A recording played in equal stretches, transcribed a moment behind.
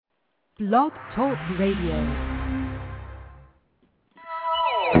Blog Talk Radio.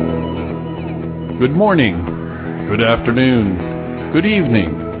 Good morning, good afternoon, good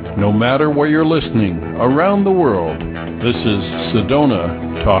evening, no matter where you're listening around the world. This is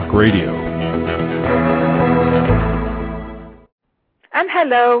Sedona Talk Radio. And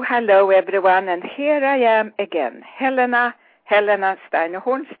hello everyone, and here I am again, Helena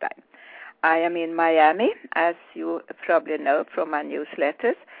Steiner-Hornsteyn. I am in Miami, as you probably know from my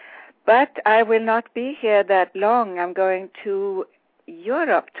newsletters, but I will not be here that long. I'm going to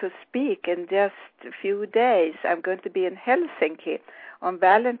Europe to speak in just a few days. I'm going to be in Helsinki on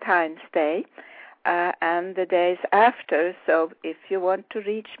Valentine's Day and the days after, so if you want to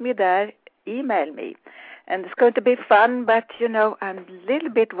reach me there, email me. And it's going to be fun, but, I'm a little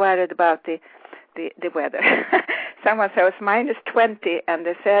bit worried about the weather. Someone said it was minus 20, and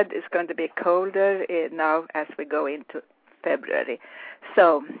they said it's going to be colder now as we go into February.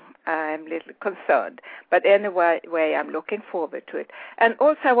 So I'm a little concerned. But anyway, I'm looking forward to it. And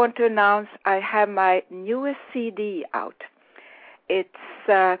also I want to announce I have my newest CD out.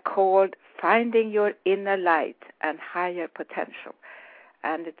 It's called Finding Your Inner Light and Higher Potential.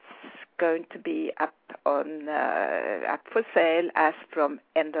 And it's going to be up for sale as from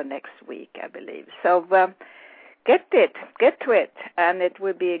end of next week, I believe. So get to it, and it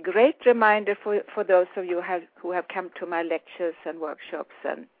will be a great reminder for those of you who have come to my lectures and workshops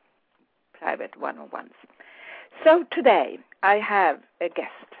and private one-on-ones. So today I have a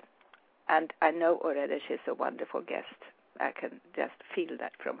guest, and I know already she's a wonderful guest. I can just feel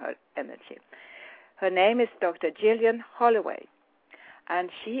that from her energy. Her name is Dr. GILLIAN Holloway,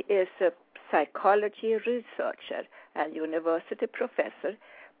 and she is a psychology researcher and university professor,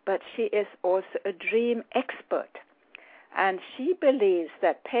 but she is also a dream expert. And she believes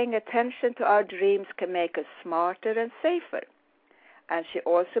that paying attention to our dreams can make us smarter and safer. And she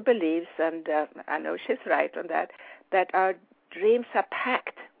also believes, and I know she's right on that our dreams are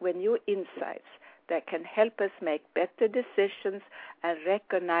packed with new insights that can help us make better decisions and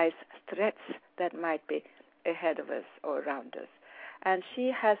recognize threats that might be ahead of us or around us. And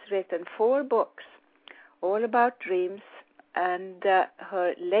she has written 4 books all about dreams, and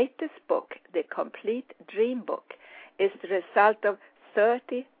her latest book, The Complete Dream Book, is the result of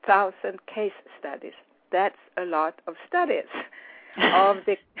 30,000 case studies. That's a lot of studies of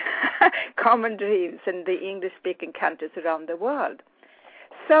the common dreams in the English-speaking countries around the world.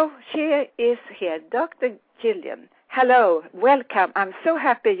 So she is here. Dr. GILLIAN, hello, welcome. I'm so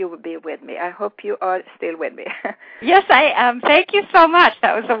happy you will be with me. I hope you are still with me. Yes, I am. Thank you so much.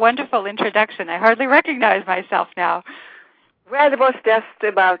 That was a wonderful introduction. I hardly recognize myself now. Well, it was just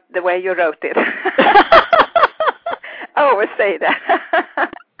about the way you wrote it. I always say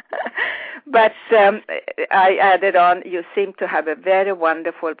that. But I added on, you seem to have a very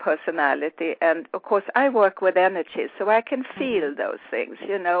wonderful personality. And, of course, I work with energies, so I can feel those things.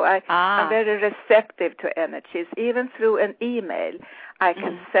 I'm very receptive to energies. Even through an email, I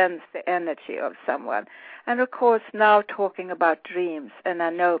can sense the energy of someone. And, of course, now talking about dreams, and I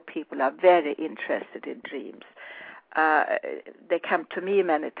know people are very interested in dreams. They come to me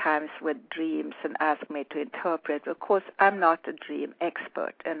many times with dreams and ask me to interpret. Of course, I'm not a dream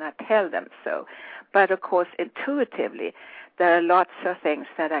expert, and I tell them so. But, of course, intuitively, there are lots of things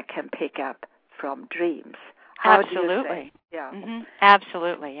that I can pick up from dreams. How Absolutely. Do you say? Yeah. Mm-hmm.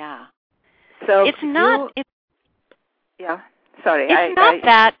 Absolutely, yeah. So it's not. Yeah. Sorry.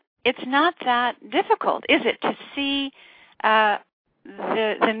 It's not that difficult, is it, to see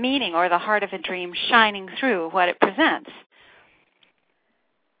the meaning or the heart of a dream shining through what it presents?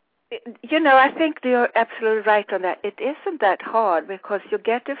 I think you're absolutely right on that. It isn't that hard because you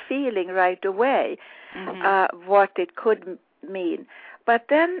get a feeling right away what it could mean. But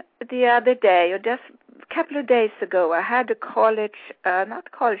then the other day, or just a couple of days ago, I had a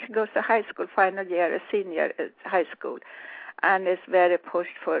she goes to high school, final year, a senior at high school, and is very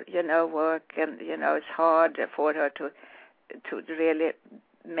pushed for, work, and, it's hard for her to really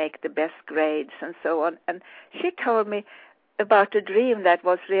make the best grades and so on. And she told me about a dream that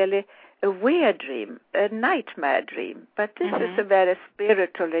was really a weird dream, a nightmare dream. But this is a very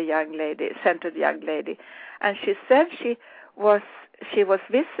spiritual centered young lady. And she said she was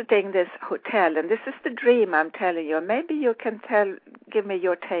visiting this hotel, and this is the dream I'm telling you. Maybe you can give me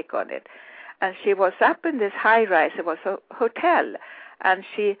your take on it. And she was up in this high-rise. It was a hotel, and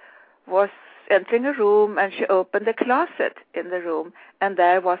she was entering a room, and she opened the closet in the room, and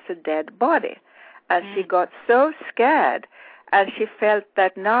there was a dead body. And she got so scared, and she felt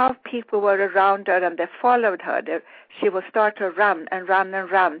that now people were around her, and they followed her. She would start to run and run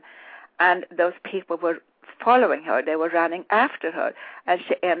and run, and those people were following her. They were running after her, and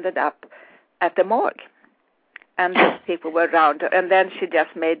she ended up at the morgue. And these people were around her, and then she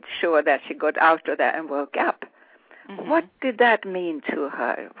just made sure that she got out of there and woke up. Mm-hmm. What did that mean to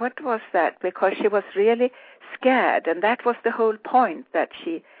her? What was that? Because she was really scared, and that was the whole point that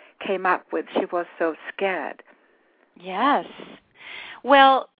she came up with. She was so scared. Yes.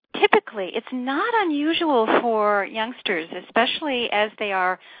 Well, typically, it's not unusual for youngsters, especially as they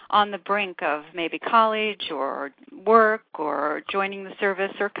are on the brink of maybe college or work or joining the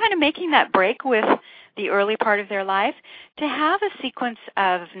service or kind of making that break with the early part of their life, to have a sequence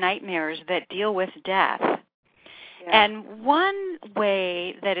of nightmares that deal with death. Yeah. And one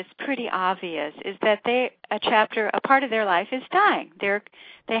way that is pretty obvious is that a part of their life is dying.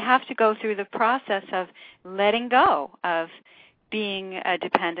 They have to go through the process of letting go of being a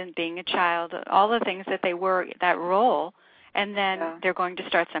dependent, being a child, all the things that they were, that role, and then they're going to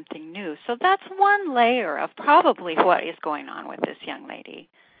start something new. So that's one layer of probably what is going on with this young lady.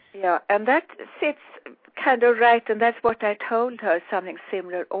 Yeah, and that sits kind of right, and that's what I told her, something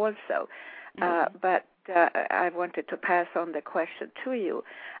similar also. But I wanted to pass on the question to you.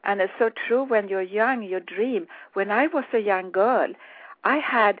 And it's so true, when you're young, you dream. When I was a young girl, I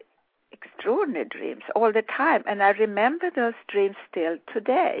had extraordinary dreams all the time, and I remember those dreams still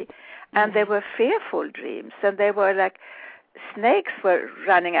today. And they were fearful dreams, and they were like snakes were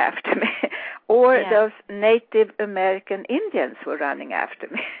running after me, or those Native American Indians were running after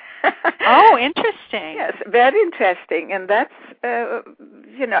me. Oh, interesting. Yes, very interesting. And that's,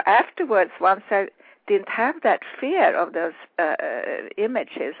 afterwards, once I didn't have that fear of those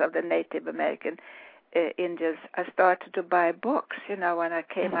images of the Native American Indians, I started to buy books. When I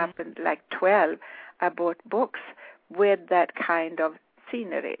came up in like 12, I bought books with that kind of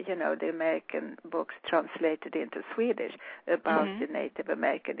scenery, the American books translated into Swedish about the Native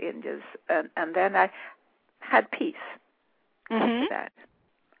American Indians. And then I had peace after that.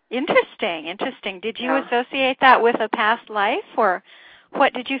 Interesting. Did you associate that with a past life, or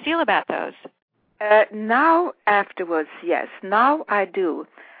what did you feel about those? Now, afterwards, yes. Now I do,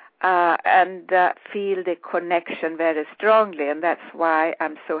 and feel the connection very strongly, and that's why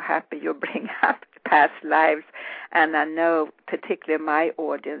I'm so happy you bring up past lives. And I know particularly my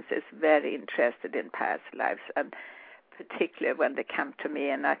audience is very interested in past lives, and particularly when they come to me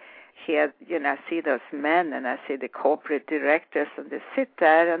and I hear, I see those men and I see the corporate directors, and they sit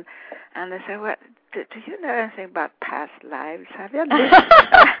there and they say, well, do you know anything about past lives? Have you lived?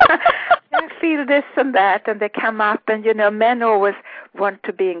 I feel this and that, and they come up, and men always want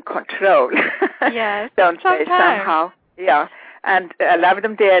to be in control. Yes, don't they, somehow? Yeah, and I love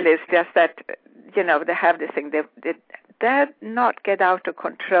them dearly. It's just that, they have this thing, they dare not get out of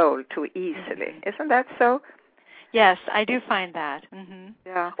control too easily. Isn't that so? Yes, I do find that.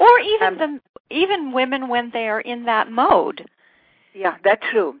 Yeah. Or even women when they are in that mode. Yeah, that's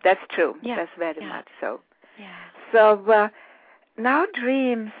true. Yeah. That's very much so. Yeah. So now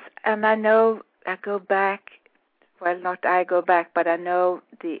dreams, and I know I go back, well, not I go back, but I know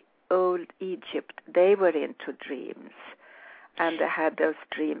the old Egypt, they were into dreams, and they had those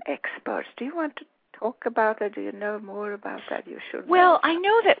dream experts. Do you want to talk about that? Do you know more about that? You should. Well, I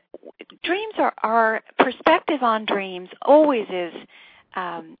know that dreams our perspective on dreams always is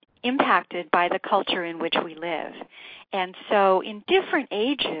impacted by the culture in which we live. And so in different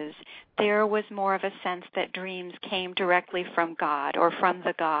ages, there was more of a sense that dreams came directly from God or from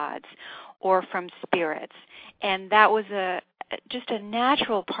the gods or from spirits. And that was just a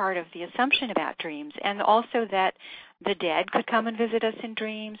natural part of the assumption about dreams, and also that the dead could come and visit us in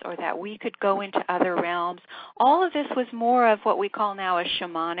dreams, or that we could go into other realms. All of this was more of what we call now a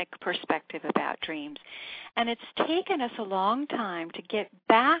shamanic perspective about dreams. And it's taken us a long time to get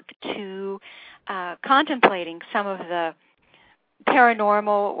back to contemplating some of the paranormal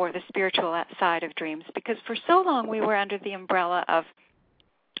or the spiritual side of dreams, because for so long we were under the umbrella of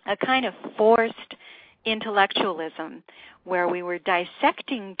a kind of forced intellectualism, where we were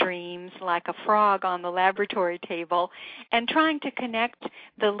dissecting dreams like a frog on the laboratory table and trying to connect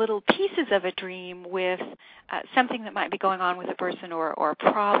the little pieces of a dream with something that might be going on with a person or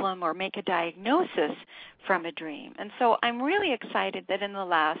a problem, or make a diagnosis from a dream. And so I'm really excited that in the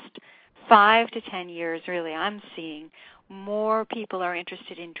last 5 to 10 years, really, I'm seeing more people are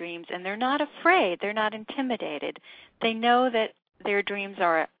interested in dreams, and they're not afraid, they're not intimidated. They know that their dreams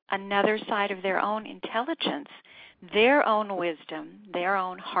are another side of their own intelligence, their own wisdom, their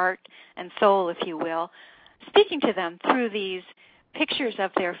own heart and soul, if you will, speaking to them through these pictures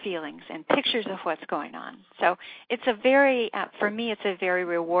of their feelings and pictures of what's going on. So it's a very, for me, it's a very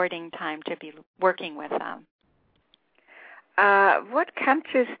rewarding time to be working with them. What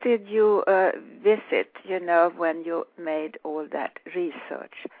countries did you visit, when you made all that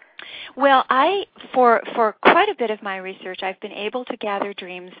research? Well, for quite a bit of my research, I've been able to gather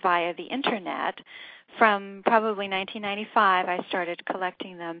dreams via the Internet. From probably 1995, I started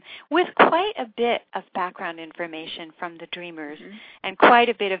collecting them with quite a bit of background information from the dreamers and quite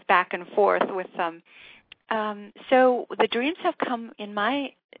a bit of back and forth with them. So the dreams have come in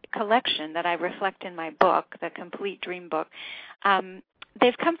my collection that I reflect in my book, the Complete Dream Book.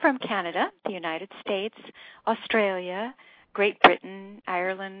 They've come from Canada, the United States, Australia, Great Britain,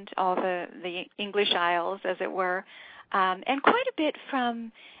 Ireland, all the English Isles, as it were, and quite a bit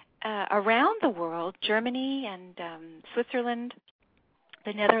from around the world, Germany and Switzerland,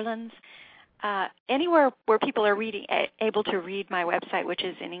 the Netherlands, anywhere where people are able to read my website, which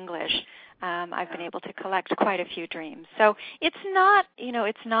is in English. I've been able to collect quite a few dreams. So it's not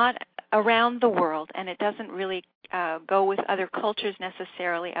around the world, and it doesn't really go with other cultures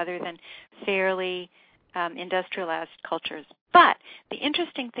necessarily, other than fairly industrialized cultures. But the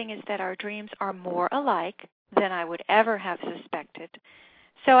interesting thing is that our dreams are more alike than I would ever have suspected.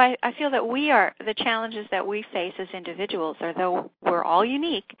 So I feel that the challenges that we face as individuals, although we're all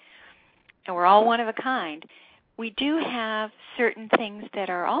unique and we're all one of a kind, we do have certain things that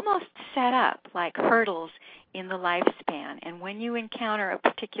are almost set up, like hurdles in the lifespan. And when you encounter a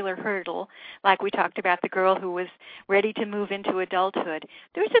particular hurdle, like we talked about the girl who was ready to move into adulthood,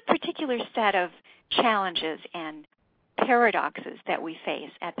 there's a particular set of challenges and paradoxes that we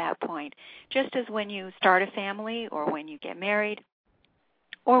face at that point, just as when you start a family or when you get married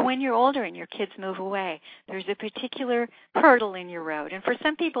or when you're older and your kids move away. There's a particular hurdle in your road. And for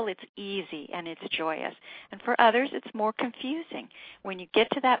some people it's easy and it's joyous. And for others it's more confusing. When you get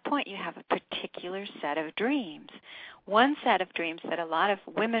to that point, you have a particular set of dreams. One set of dreams that a lot of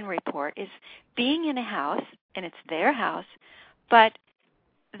women report is being in a house, and it's their house, but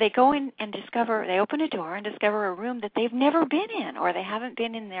they go in and they open a door and discover a room that they've never been in, or they haven't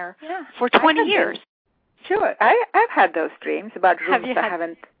been in there for 20 years. Sure. I've had those dreams about rooms I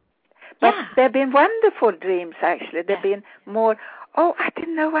haven't. But they've been wonderful dreams, actually. They've been more, I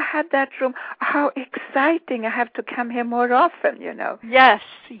didn't know I had that room. How exciting. I have to come here more often, Yes.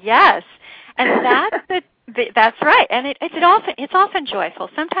 And that's right. And it's often joyful.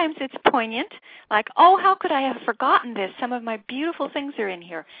 Sometimes it's poignant, like, how could I have forgotten this? Some of my beautiful things are in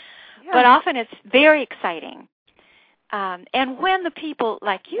here. Yeah. But often it's very exciting. And when the people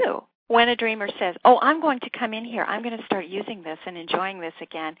like you, when a dreamer says, I'm going to come in here, I'm going to start using this and enjoying this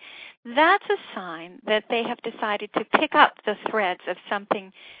again, that's a sign that they have decided to pick up the threads of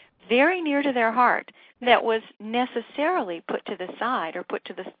something very near to their heart that was necessarily put to the side or put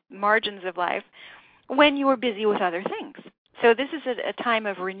to the margins of life when you were busy with other things. So this is a time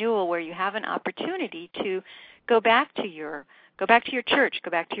of renewal where you have an opportunity to go back to your church, go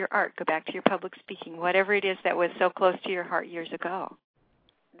back to your art, go back to your public speaking, whatever it is that was so close to your heart years ago.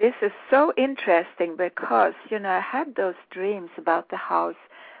 This is so interesting because, I had those dreams about the house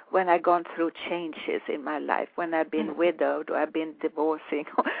when I've gone through changes in my life, when I've been widowed or I've been divorcing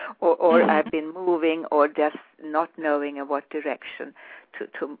or I've been moving or just not knowing in what direction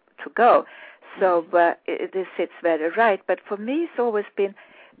to go. So this sits very right. But for me, it's always been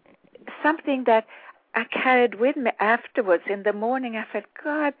something that I carried with me afterwards. In the morning, I felt,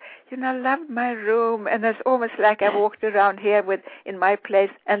 God, I love my room. And it's almost like I walked around here in my place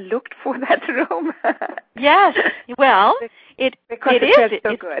and looked for that room. Yes. Well, it felt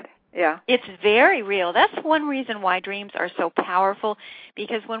so good. Yeah. It's very real. That's one reason why dreams are so powerful,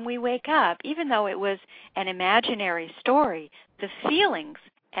 because when we wake up, even though it was an imaginary story, the feelings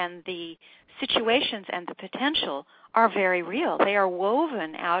and the situations and the potential are very real. They are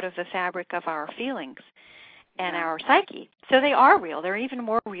woven out of the fabric of our feelings and our psyche. So they are real. They're even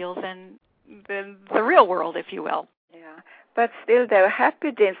more real than the real world, if you will. Yeah, but still they're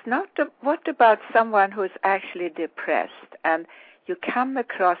happy dreams. What about someone who's actually depressed? And you come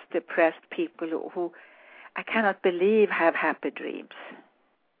across depressed people who I cannot believe have happy dreams.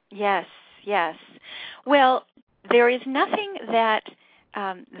 Yes. Well, there is nothing that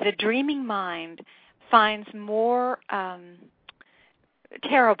the dreaming mind finds more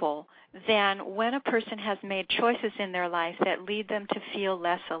terrible than when a person has made choices in their life that lead them to feel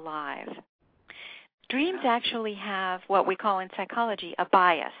less alive. Dreams actually have what we call in psychology a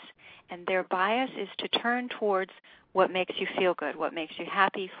bias, and their bias is to turn towards what makes you feel good, what makes you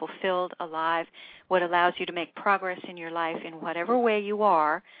happy, fulfilled, alive, what allows you to make progress in your life in whatever way you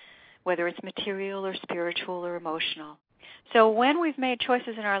are, whether it's material or spiritual or emotional. So when we've made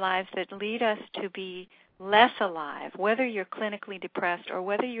choices in our lives that lead us to be less alive, whether you're clinically depressed or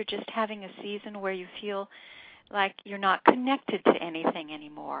whether you're just having a season where you feel like you're not connected to anything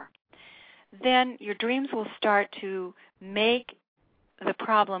anymore, then your dreams will start to make the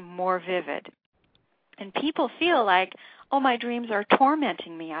problem more vivid. And people feel like, oh, my dreams are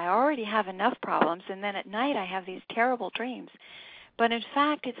tormenting me. I already have enough problems, and then at night I have these terrible dreams. But in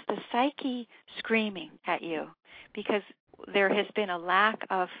fact, it's the psyche screaming at you because there has been a lack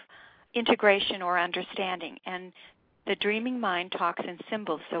of integration or understanding. And the dreaming mind talks in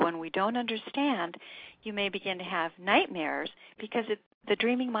symbols. So when we don't understand, you may begin to have nightmares because the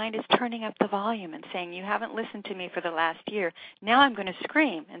dreaming mind is turning up the volume and saying, you haven't listened to me for the last year. Now I'm going to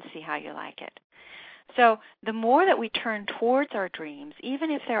scream and see how you like it. So the more that we turn towards our dreams,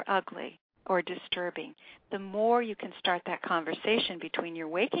 even if they're ugly or disturbing, the more you can start that conversation between your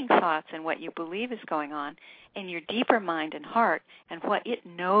waking thoughts and what you believe is going on and your deeper mind and heart and what it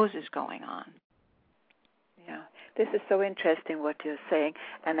knows is going on. Yeah, this is so interesting what you're saying,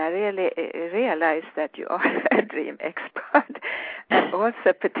 and I really realize that you are a dream expert. And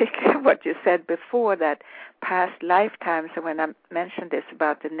also particularly what you said before, that past lifetimes, and when I mentioned this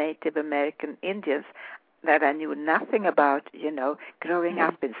about the Native American Indians, that I knew nothing about, growing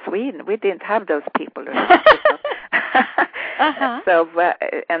up in Sweden. We didn't have those people. So,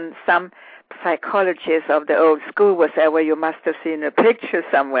 and some psychologists of the old school would say, well, you must have seen a picture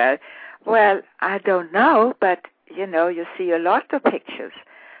somewhere. Well, I don't know, but, you see a lot of pictures.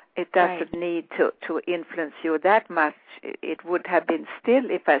 It doesn't need to influence you that much. It would have been still,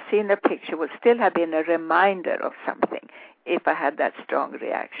 if I seen a picture, would still have been a reminder of something if I had that strong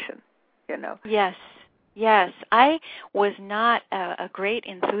reaction, Yes. I was not a great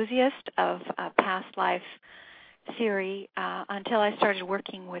enthusiast of past life theory until I started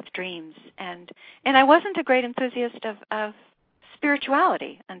working with dreams. And I wasn't a great enthusiast of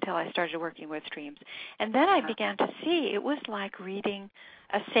spirituality until I started working with dreams. And then I began to see it was like reading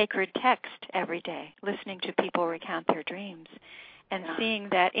a sacred text every day, listening to people recount their dreams, and seeing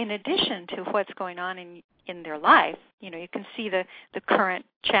that in addition to what's going on in their life, you can see the current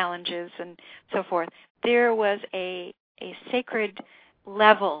challenges and so forth, there was a sacred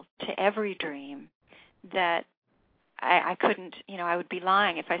level to every dream that I couldn't, I would be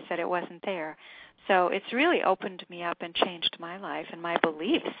lying if I said it wasn't there. So it's really opened me up and changed my life and my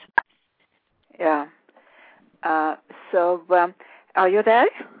beliefs. Yeah. So are you there?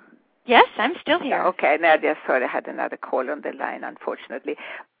 Yes, I'm still here. Okay. Now, just sorry, I had another call on the line, unfortunately.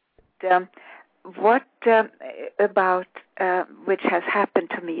 What about which has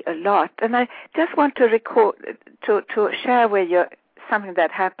happened to me a lot, and I just want to to share with you something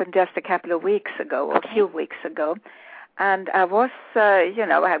that happened just a couple of weeks ago, or a few weeks ago. And I was, I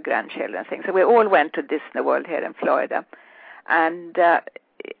have grandchildren and things, so we all went to Disney World here in Florida. And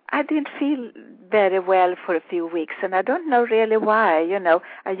I didn't feel very well for a few weeks, and I don't know really why.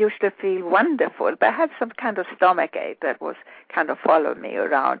 I used to feel wonderful, but I had some kind of stomach ache that was kind of following me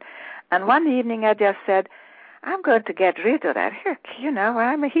around. And one evening I just said, I'm going to get rid of that. Heck,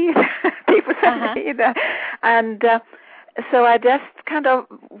 I'm a healer. People say I'm a healer. And so I just kind of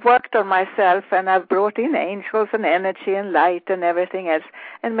worked on myself, and I brought in angels and energy and light and everything else,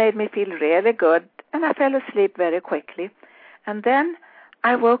 and made me feel really good. And I fell asleep very quickly. And then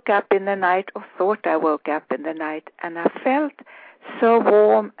I woke up in the night, or thought I woke up in the night, and I felt so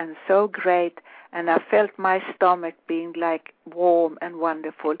warm and so great, and I felt my stomach being like warm and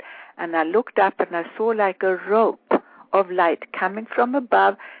wonderful. And I looked up and I saw like a rope of light coming from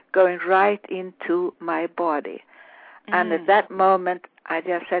above, going right into my body. And at that moment, I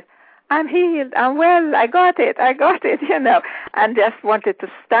just said, I'm healed, I'm well, I got it, and just wanted to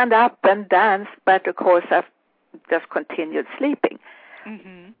stand up and dance, but of course I just continued sleeping.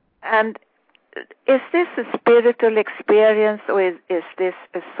 Mm-hmm. And is this a spiritual experience, or is this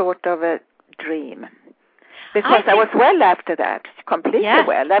a sort of a dream? Because I was well after that, completely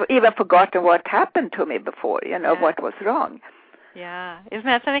well. I've even forgotten what happened to me before, what was wrong. Yeah, isn't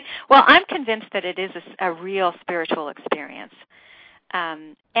that something? Well, I'm convinced that it is a real spiritual experience,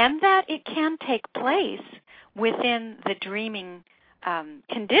 and that it can take place within the dreaming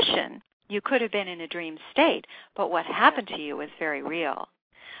condition. You could have been in a dream state, but what happened to you was very real.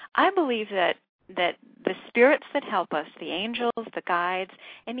 I believe that the spirits that help us, the angels, the guides,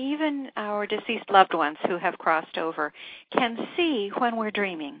 and even our deceased loved ones who have crossed over, can see when we're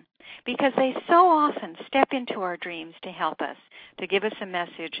dreaming, because they so often step into our dreams to help us, to give us a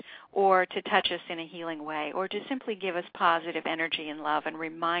message, or to touch us in a healing way, or to simply give us positive energy and love and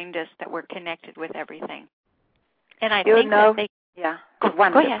remind us that we're connected with everything. And I think that they... Yeah,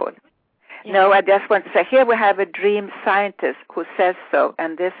 wonderful. Yeah. No, I just want to say, here we have a dream scientist who says so,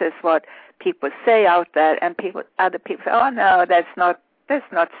 and this is what people say out there, and other people say, oh no, that's not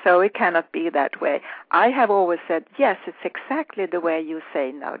That's not so. It cannot be that way. I have always said, yes, it's exactly the way you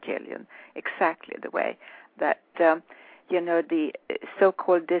say now, Gillian. Exactly the way that, the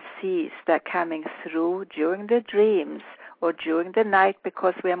so-called disease that coming through during the dreams or during the night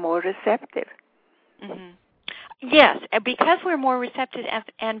because we are more receptive. Mm-hmm. Yes, because we're more receptive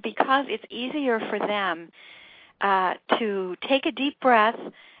and because it's easier for them to take a deep breath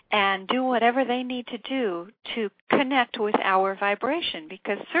and do whatever they need to do to connect with our vibration,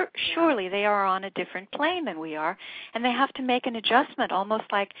 because surely they are on a different plane than we are, and they have to make an adjustment, almost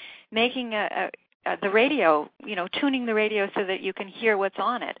like making the radio, tuning the radio so that you can hear what's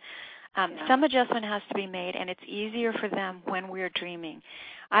on it. Some adjustment has to be made, and it's easier for them when we're dreaming.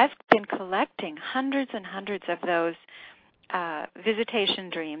 I've been collecting hundreds and hundreds of those visitation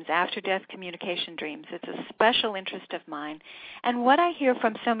dreams, after-death communication dreams. It's a special interest of mine. And what I hear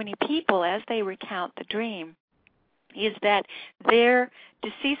from so many people as they recount the dream is that their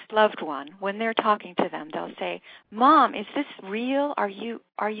deceased loved one, when they're talking to them, they'll say, "Mom, is this real? Are you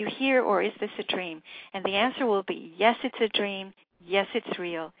here, or is this a dream?" And the answer will be, "Yes, it's a dream. Yes, it's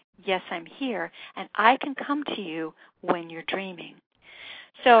real. Yes, I'm here. And I can come to you when you're dreaming."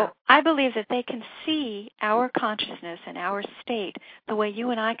 So I believe that they can see our consciousness and our state the way you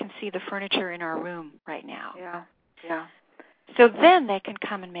and I can see the furniture in our room right now. Yeah. So then they can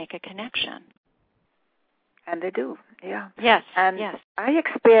come and make a connection. And they do, yeah. Yes, and yes. I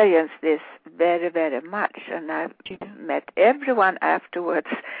experienced this very, very much, and I've met everyone afterwards.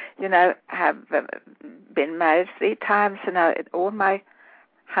 Have been married 3 times, and all my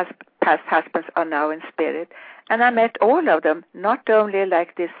past husbands are now in spirit. And I met all of them, not only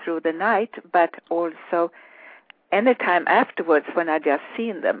like this through the night, but also anytime afterwards when I just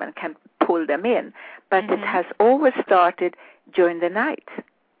seen them and can pull them in. But it has always started during the night.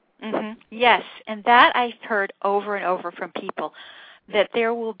 Mm-hmm. Yes, and that I've heard over and over from people, that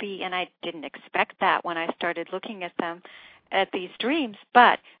there will be, and I didn't expect that when I started looking at them, at these dreams,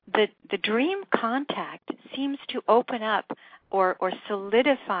 but the dream contact seems to open up or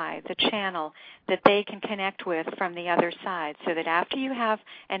solidify the channel that they can connect with from the other side, so that after you have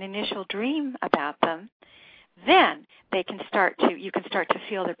an initial dream about them, then you can start to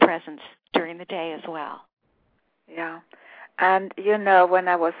feel their presence during the day as well. Yeah. And, when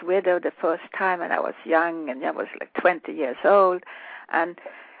I was widowed the first time, and I was young, and I was like 20 years old, and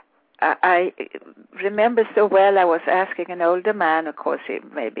I remember so well, I was asking an older man, of course,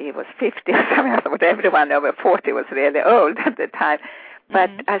 maybe he was 50 or something. I thought everyone over 40 was really old at the time. But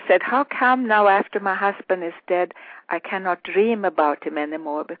I said, how come now after my husband is dead, I cannot dream about him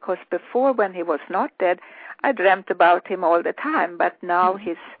anymore? Because before, when he was not dead, I dreamt about him all the time, but now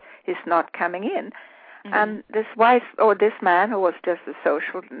he's not coming in. And this man who was just a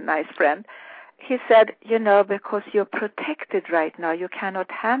social, nice friend, he said, because you're protected right now, you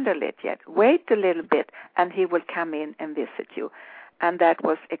cannot handle it yet. Wait a little bit, and he will come in and visit you. And that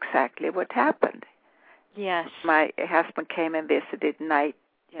was exactly what happened. Yes. My husband came and visited night,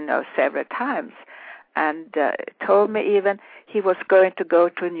 several times, and told me even he was going to go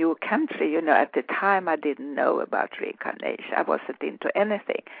to a new country. At the time I didn't know about reincarnation. I wasn't into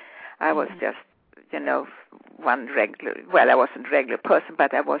anything. I was just, I wasn't a regular person,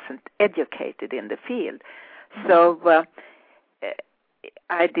 but I wasn't educated in the field. So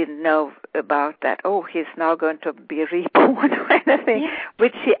I didn't know about that. Oh, he's now going to be reborn or anything,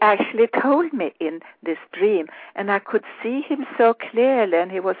 which he actually told me in this dream. And I could see him so clearly,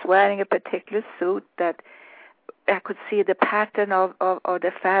 and he was wearing a particular suit that I could see the pattern of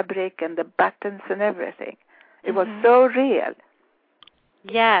the fabric and the buttons and everything. It was so real.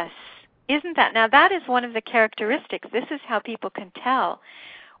 Yes. Isn't that? Now, that is one of the characteristics. This is how people can tell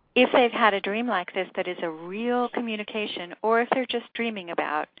if they've had a dream like this that is a real communication, or if they're just dreaming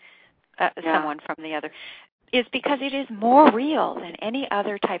about someone from the other, is because it is more real than any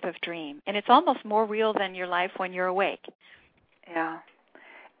other type of dream. And it's almost more real than your life when you're awake. Yeah.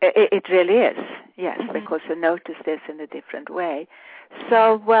 It really is, yes, because you notice this in a different way.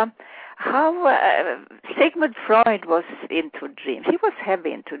 So how Sigmund Freud was into dreams. He was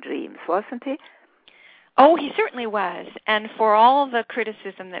heavy into dreams, wasn't he? Oh, he certainly was. And for all the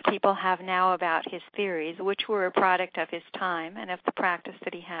criticism that people have now about his theories, which were a product of his time and of the practice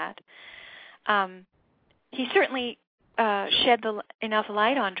that he had, he certainly shed enough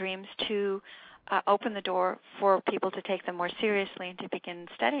light on dreams to open the door for people to take them more seriously and to begin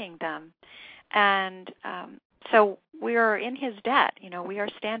studying them. And so we are in his debt. We are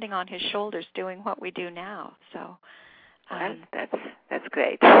standing on his shoulders doing what we do now. So well, that's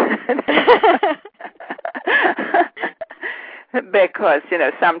great. Because,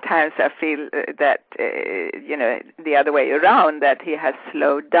 sometimes I feel that, the other way around, that he has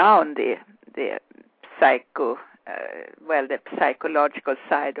slowed down the psychological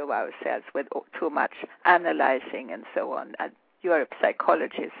side of ourselves with too much analyzing and so on. You're a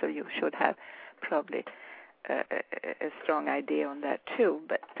psychologist, so you should have probably a strong idea on that too.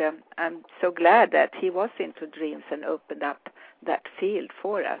 But I'm so glad that he was into dreams and opened up that field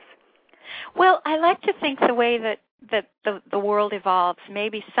for us. Well, I like to think the way that the world evolves,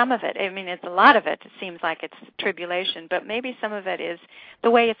 maybe some of it, it's a lot of it seems like it's tribulation, but maybe some of it is the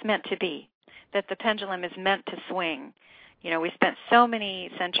way it's meant to be, that the pendulum is meant to swing. We spent so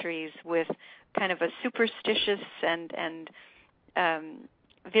many centuries with kind of a superstitious and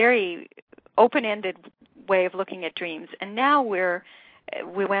very open-ended way of looking at dreams, and now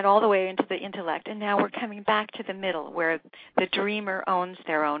we went all the way into the intellect, and now we're coming back to the middle where the dreamer owns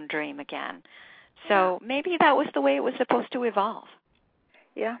their own dream again. So maybe that was the way it was supposed to evolve.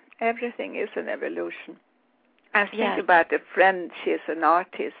 Yeah, everything is an evolution. I think about a friend, she's an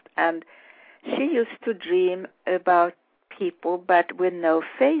artist, and she used to dream about people but with no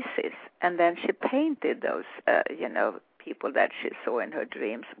faces, and then she painted those, people that she saw in her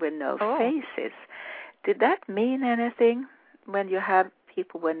dreams with no faces. Did that mean anything when you have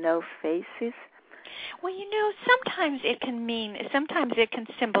people with no faces? Well, sometimes it can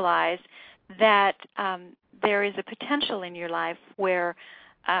symbolize that there is a potential in your life where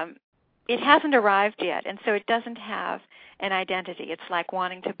it hasn't arrived yet, and so it doesn't have an identity. It's like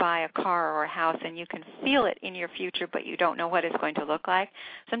wanting to buy a car or a house, and you can feel it in your future, but you don't know what it's going to look like.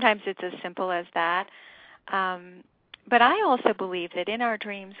 Sometimes it's as simple as that. But I also believe that in our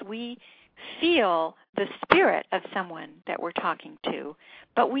dreams we feel the spirit of someone that we're talking to,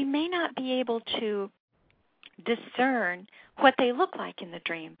 but we may not be able to discern what they look like in the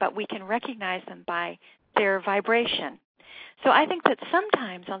dream, but we can recognize them by their vibration. So I think that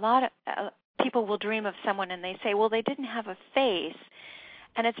sometimes a lot of people will dream of someone and they say, well, they didn't have a face,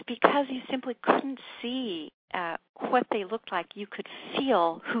 and it's because you simply couldn't see what they looked like. You could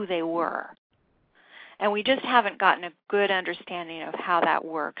feel who they were. And we just haven't gotten a good understanding of how that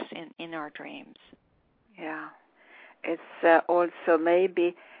works in our dreams. Yeah. It's also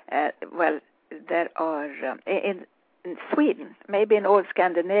maybe, there are, in Sweden, maybe in all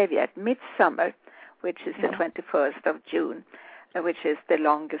Scandinavia, at midsummer, which is the 21st of June, which is the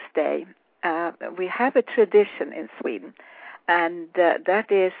longest day, we have a tradition in Sweden, and that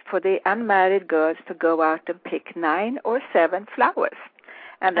is for the unmarried girls to go out and pick 9 or 7 flowers,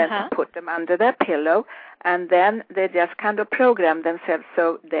 and then to put them under their pillow, and then they just kind of program themselves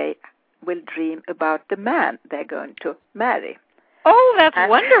so they will dream about the man they're going to marry. Oh, that's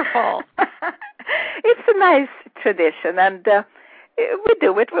wonderful. It's a nice tradition, and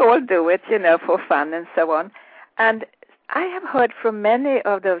we all do it, for fun and so on. And I have heard from many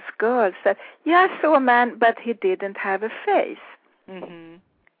of those girls that, I saw a man, but he didn't have a face. Mm-hmm.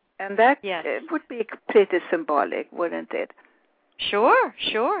 And that would be pretty symbolic, wouldn't it? Sure,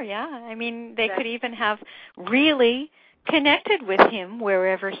 yeah. They could even have really connected with him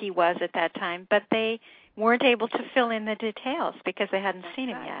wherever he was at that time, but they weren't able to fill in the details because they hadn't seen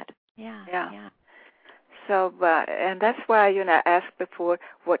him yet. Yeah. So, and that's why, I asked before,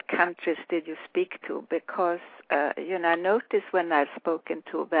 what countries did you speak to? Because, I noticed when I've spoken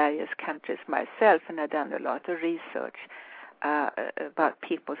to various countries myself, and I've done a lot of research about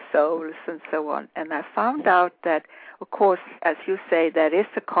people's souls and so on, and I found out that, of course, as you say, there is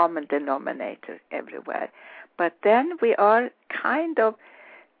a common denominator everywhere, but then we are kind of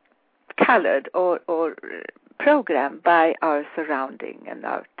colored or programmed by our surrounding and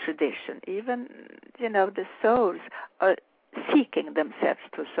our tradition. Even, the souls are seeking themselves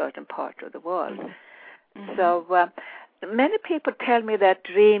to a certain part of the world. Mm-hmm. So many people tell me that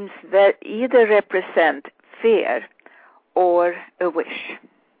dreams that either represent fear or a wish.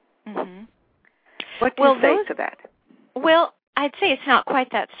 Mm-hmm. What do you say to that? Well, I'd say it's not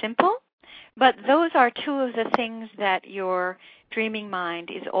quite that simple, but those are two of the things that your dreaming mind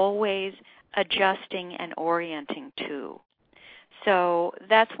is always adjusting and orienting to. So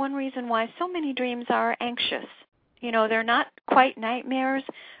that's one reason why so many dreams are anxious. They're not quite nightmares,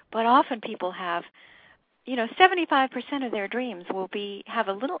 but often people have, 75% of their dreams will have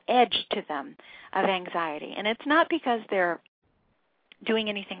a little edge to them of anxiety. And it's not because they're doing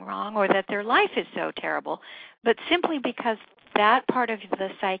anything wrong or that their life is so terrible, but simply because that part of the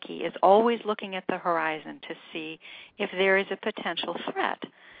psyche is always looking at the horizon to see if there is a potential threat.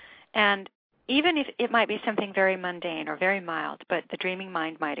 And even if it might be something very mundane or very mild, but the dreaming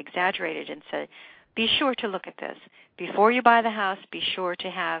mind might exaggerate it and say, be sure to look at this. Before you buy the house, be sure to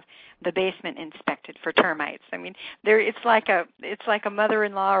have the basement inspected for termites. I mean, it's like a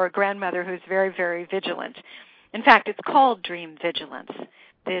mother-in-law or a grandmother who's very, very vigilant. In fact, it's called dream vigilance,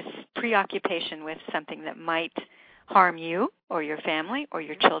 this preoccupation with something that might harm you or your family or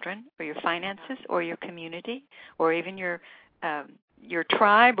your children or your finances or your community or even your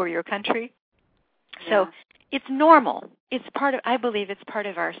tribe or your country. So it's normal. It's I believe it's part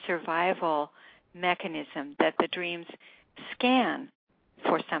of our survival mechanism that the dreams scan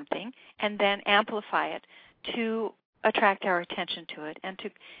for something and then amplify it to attract our attention to it and to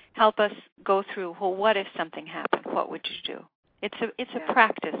help us go through, well, what if something happened? What would you do? It's a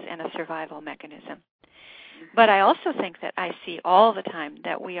practice and a survival mechanism. But I also think that I see all the time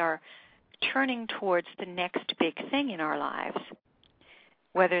that we are turning towards the next big thing in our lives,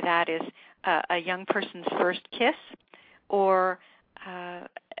 whether that is a young person's first kiss or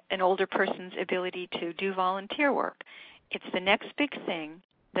an older person's ability to do volunteer work. It's the next big thing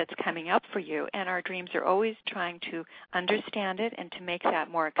that's coming up for you, and our dreams are always trying to understand it and to make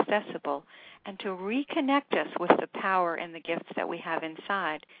that more accessible and to reconnect us with the power and the gifts that we have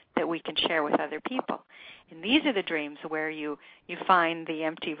inside that we can share with other people. And these are the dreams where you find the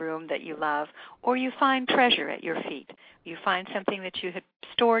empty room that you love, or you find treasure at your feet. You find something that you had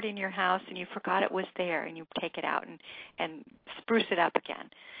stored in your house and you forgot it was there, and you take it out and spruce it up again.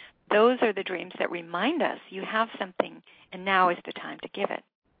 Those are the dreams that remind us you have something, and now is the time to give it.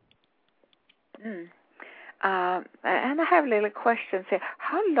 And I have a little question here.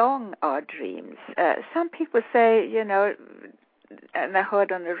 How long are dreams? Some people say, and I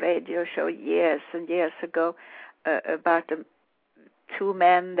heard on the radio show years and years ago about two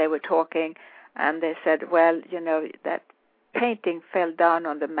men, they were talking, and they said, well, that painting fell down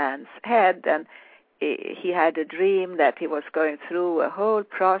on the man's head, and he had a dream that he was going through a whole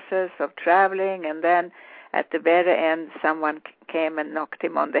process of traveling, and then at the very end, someone came and knocked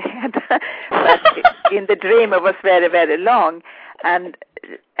him on the head. But in the dream, it was very, very long. And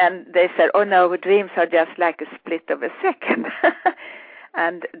they said, oh, no, dreams are just like a split of a second.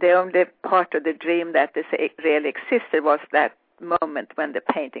 And the only part of the dream that really existed was that moment when the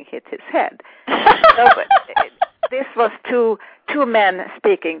painting hit his head. So, this was two men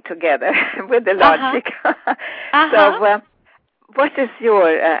speaking together with the logic. So, what is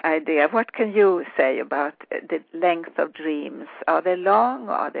your idea? What can you say about the length of dreams? Are they long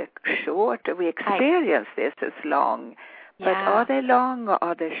or are they short? We experience this as long, but are they long or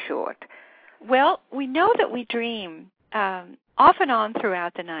are they short? Well, we know that we dream off and on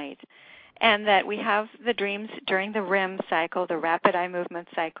throughout the night, and that we have the dreams during the REM cycle, the rapid eye movement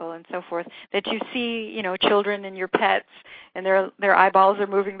cycle, and so forth, that you see, children and your pets, and their eyeballs are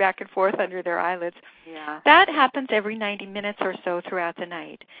moving back and forth under their eyelids. Yeah. That happens every 90 minutes or so throughout the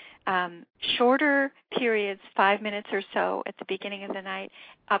night. Shorter periods, 5 minutes or so at the beginning of the night,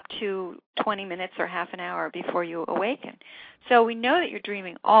 up to 20 minutes or half an hour before you awaken. So we know that you're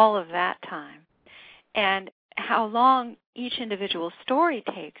dreaming all of that time. And how long each individual story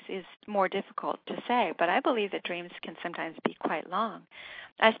takes is more difficult to say, but I believe that dreams can sometimes be quite long.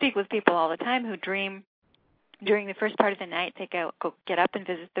 I speak with people all the time who dream during the first part of the night. They go get up and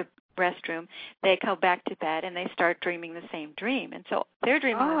visit the restroom. They go back to bed, and they start dreaming the same dream. And so they're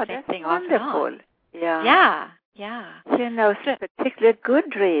dreaming the same thing off and on. Yeah. Particularly good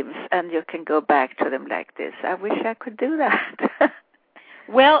dreams, and you can go back to them like this. I wish I could do that.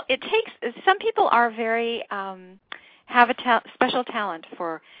 Well, it takes, some people are very, have a special talent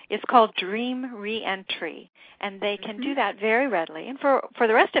for, it's called dream reentry, and they can do that very readily. And for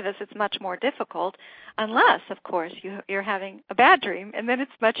the rest of us, it's much more difficult, unless, of course, you're having a bad dream, and then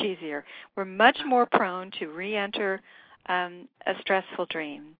it's much easier. We're much more prone to reenter a stressful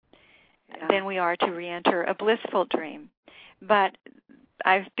dream than we are to reenter a blissful dream. But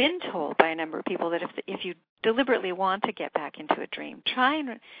I've been told by a number of people that if you deliberately want to get back into a dream, try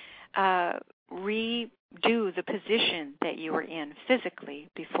and redo the position that you were in physically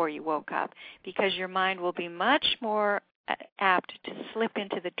before you woke up, because your mind will be much more apt to slip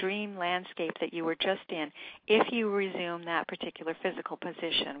into the dream landscape that you were just in if you resume that particular physical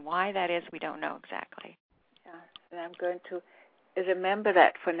position. Why that is, we don't know exactly. Yeah, and I'm going to remember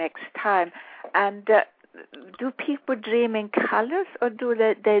that for next time. And do people dream in colors, or do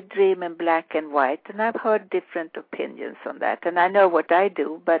they dream in black and white? And I've heard different opinions on that, and I know what I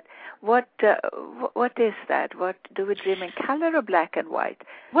do, but what is that? What do we dream in color or black and white?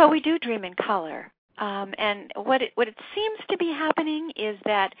 Well, we do dream in color, and what it seems to be happening is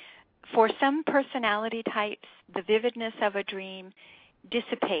that for some personality types, the vividness of a dream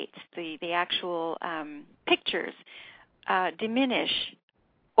dissipates. The actual pictures diminish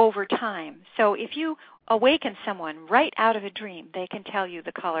over time. So if you awaken someone right out of a dream, they can tell you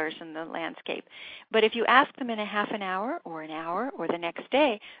the colors and the landscape. But if you ask them in a half an hour or the next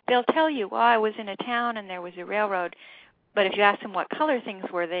day, they'll tell you, well, I was in a town and there was a railroad. But if you ask them what color things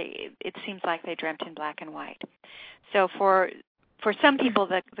were, it seems like they dreamt in black and white. So for some people,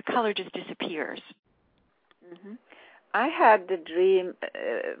 the color just disappears. Mm-hmm. I had the dream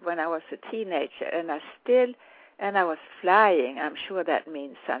when I was a teenager, and I was flying. I'm sure that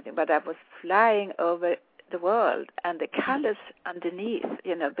means something, but I was flying over the world, and the colors underneath,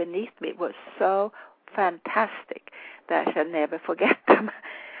 beneath me, were so fantastic that I shall never forget them.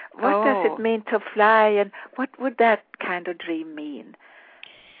 What does it mean to fly, and what would that kind of dream mean?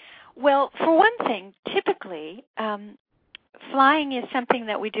 Well, for one thing, typically, flying is something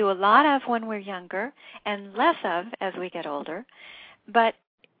that we do a lot of when we're younger and less of as we get older. But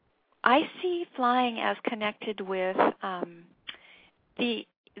I see flying as connected with the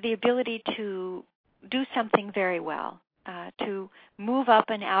ability to do something very well, to move up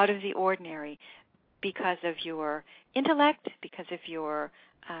and out of the ordinary because of your intellect, because of your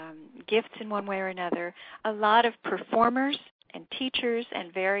gifts in one way or another. A lot of performers and teachers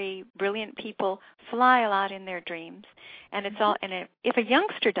and very brilliant people fly a lot in their dreams, and it's all. And if a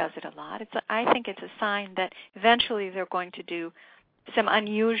youngster does it a lot, I think it's a sign that eventually they're going to do some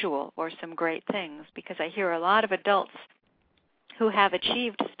unusual or some great things. Because I hear a lot of adults who have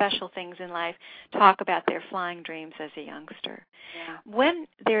achieved special things in life talk about their flying dreams as a youngster. Yeah. When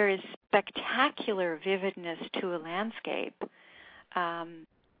there is spectacular vividness to a landscape,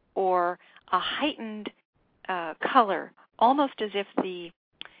 or a heightened color, almost as if the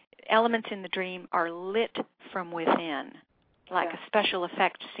elements in the dream are lit from within, like a special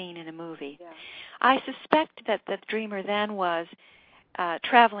effect scene in a movie. Yeah. I suspect that the dreamer then was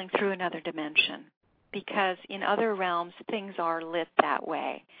traveling through another dimension, because in other realms things are lit that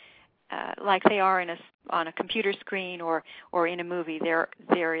way, like they are on a computer screen or in a movie.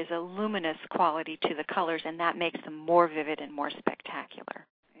 There is a luminous quality to the colors, and that makes them more vivid and more spectacular.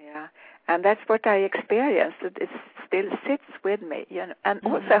 Yeah, and that's what I experienced. It still sits with me, and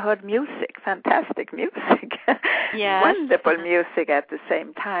also heard music, fantastic music, yes. Wonderful music at the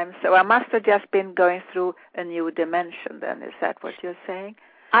same time. So I must have just been going through a new dimension then. Is that what you're saying?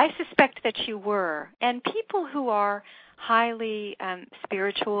 I suspect that you were. And people who are highly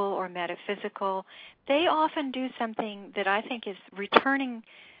spiritual or metaphysical, they often do something that I think is returning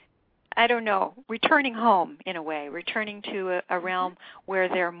home in a way, returning to a realm where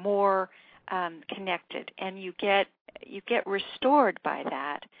they're more connected, and you get restored by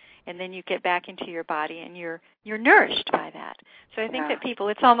that, and then you get back into your body, and you're nourished by that. So I think that people,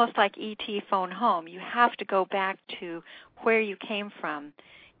 it's almost like E.T. phone home. You have to go back to where you came from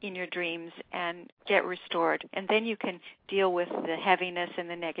in your dreams and get restored, and then you can deal with the heaviness and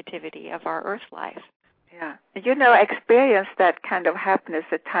the negativity of our earth life. Yeah. I experienced that kind of happiness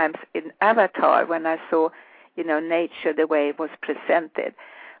at times in Avatar when I saw, nature the way it was presented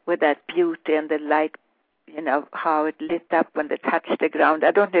with that beauty and the light, how it lit up when they touched the ground.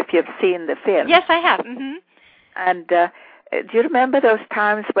 I don't know if you've seen the film. Yes, I have. Mm-hmm. And do you remember those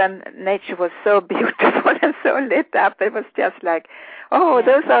times when nature was so beautiful and so lit up? It was just like,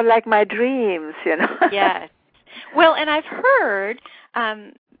 those are like my dreams, Yes. Well, and I've heard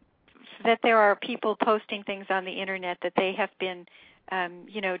that there are people posting things on the internet that they have been,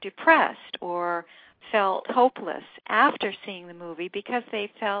 depressed or felt hopeless after seeing the movie because they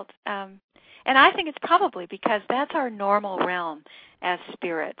felt, and I think it's probably because that's our normal realm as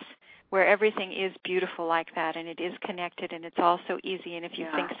spirits, where everything is beautiful like that, and it is connected, and it's also easy, and if you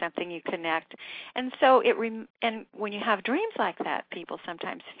think something, you connect. And so and when you have dreams like that, people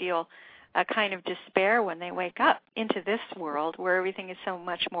sometimes feel a kind of despair when they wake up into this world where everything is so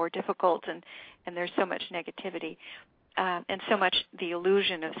much more difficult and there's so much negativity and so much the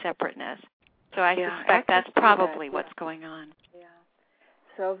illusion of separateness. So I suspect that's probably what's going on. Yeah.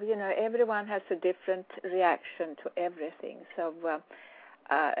 So, everyone has a different reaction to everything. So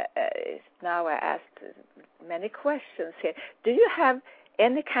now I asked many questions here. Do you have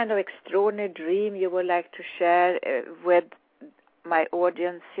any kind of extraordinary dream you would like to share with my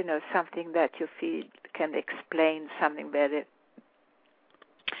audience, something that you feel can explain something very,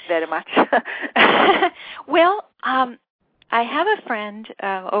 very much? Well, I have a friend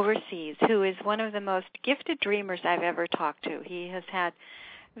overseas who is one of the most gifted dreamers I've ever talked to. He has had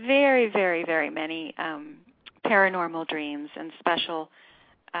very, very, very many paranormal dreams and special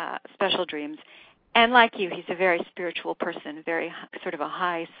dreams. And like you, he's a very spiritual person, very sort of a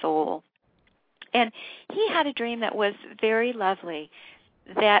high soul. And he had a dream that was very lovely.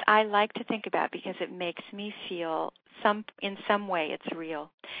 that I like to think about because it makes me feel in some way it's real.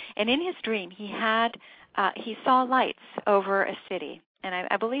 And in his dream, he saw lights over a city, and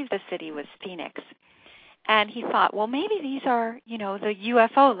I believe the city was Phoenix. And he thought, well, maybe these are, the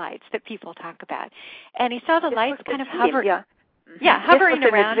UFO lights that people talk about. And he saw the lights kind of hovering. Yeah. Yeah, hovering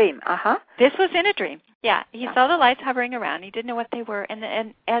around. This was in a dream. Uh-huh. This was in a dream. Yeah, he saw the lights hovering around. He didn't know what they were.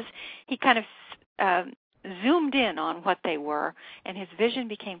 And as he kind of zoomed in on what they were, and his vision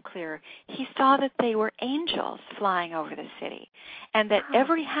became clearer, he saw that they were angels flying over the city, and that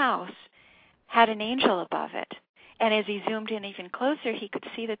every house had an angel above it. And as he zoomed in even closer, he could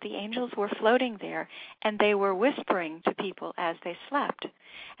see that the angels were floating there, and they were whispering to people as they slept.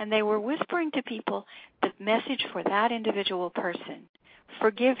 And they were whispering to people the message for that individual person: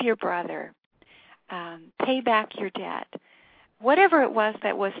 forgive your brother, pay back your debt. Whatever it was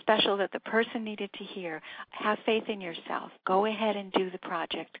that was special that the person needed to hear, have faith in yourself. Go ahead and do the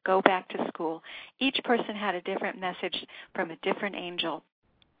project. Go back to school. Each person had a different message from a different angel.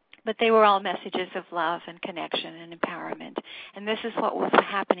 But they were all messages of love and connection and empowerment. And this is what was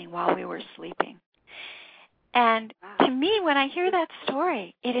happening while we were sleeping. And to me, when I hear that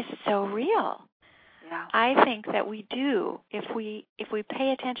story, it is so real. Yeah. I think that we do. If we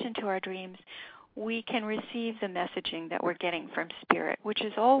pay attention to our dreams, we can receive the messaging that we're getting from Spirit, which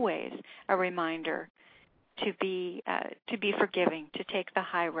is always a reminder to be forgiving, to take the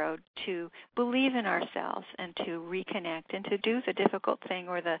high road, to believe in ourselves, and to reconnect, and to do the difficult thing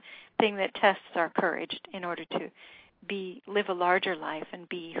or the thing that tests our courage in order to live a larger life and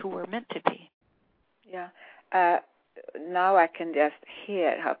be who we're meant to be. Yeah. Now I can just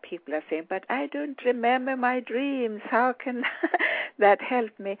hear how people are saying, but I don't remember my dreams. How can that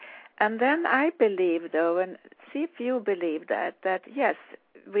help me? And then I believe, though, and see if you believe that yes,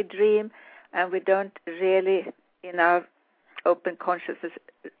 we dream, and we don't really, in our open consciousness,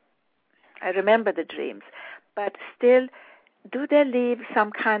 I remember the dreams. But still, do they leave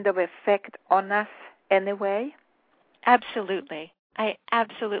some kind of effect on us anyway? Absolutely. I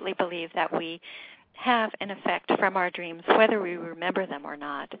absolutely believe that we have an effect from our dreams, whether we remember them or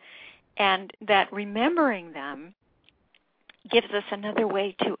not. And that remembering them gives us another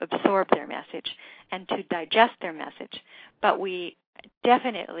way to absorb their message and to digest their message. But we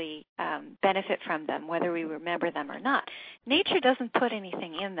definitely benefit from them, whether we remember them or not. Nature doesn't put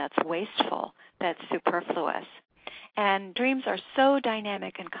anything in that's wasteful, that's superfluous. And dreams are so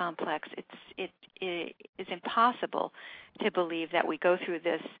dynamic and complex, it is impossible to believe that we go through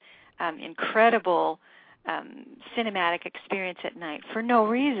this incredible cinematic experience at night for no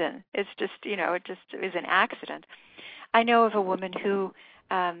reason. It's just, it just is an accident. I know of a woman who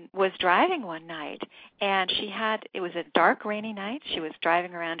was driving one night, and it was a dark, rainy night. She was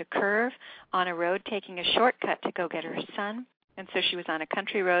driving around a curve on a road, taking a shortcut to go get her son, and so she was on a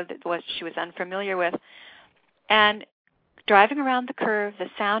country road that she was unfamiliar with, and driving around the curve, the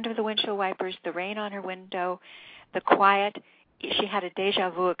sound of the windshield wipers, the rain on her window, the quiet, she had a deja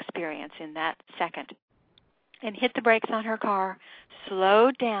vu experience in that second, and hit the brakes on her car,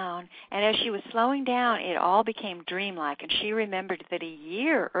 slowed down, and as she was slowing down, it all became dreamlike, and she remembered that a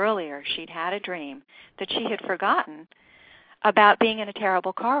year earlier she'd had a dream that she had forgotten about being in a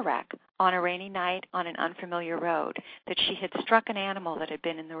terrible car wreck on a rainy night on an unfamiliar road, that she had struck an animal that had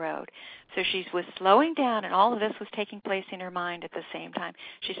been in the road. So she was slowing down, and all of this was taking place in her mind at the same time.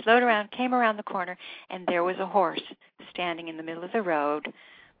 She slowed around, came around the corner, and there was a horse standing in the middle of the road,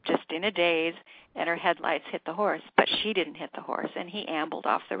 just in a daze, and her headlights hit the horse, but she didn't hit the horse, and he ambled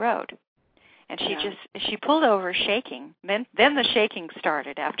off the road. And she pulled over shaking. Then the shaking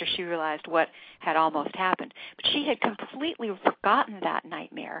started after she realized what had almost happened. But she had completely forgotten that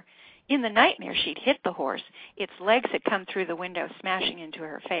nightmare. In the nightmare, she'd hit the horse. Its legs had come through the window, smashing into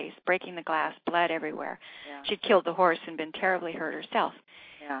her face, breaking the glass, blood everywhere. Yeah. She'd killed the horse and been terribly hurt herself.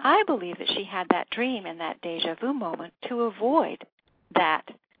 Yeah. I believe that she had that dream and that deja vu moment to avoid that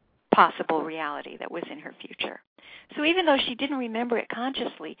possible reality that was in her future. So even though she didn't remember it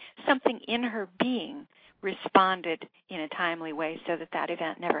consciously, something in her being responded in a timely way so that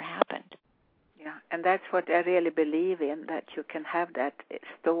event never happened. Yeah, and that's what I really believe in, that you can have that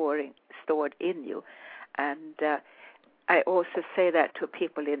stored in you. And I also say that to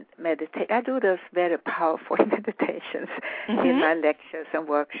people in meditation. I do those very powerful meditations in my lectures and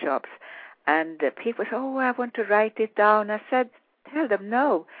workshops. And people say, oh, I want to write it down. I said, tell them,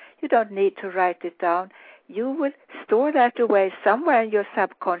 no, you don't need to write it down. You will store that away somewhere in your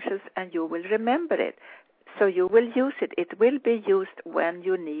subconscious, and you will remember it. So you will use it. It will be used when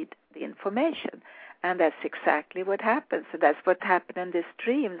you need the information. And that's exactly what happens. So that's what happened in this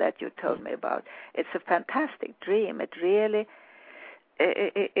dream that you told me about. It's a fantastic dream. It really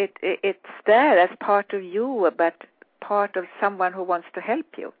it's there as part of you, but part of someone who wants to help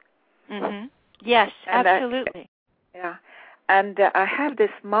you. Mm-hmm. Yes, and absolutely. And I have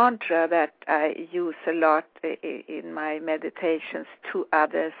this mantra that I use a lot in my meditations to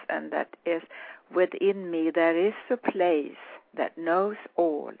others, and that is, within me there is a place that knows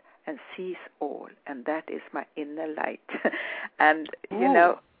all and sees all, and that is my inner light. And, you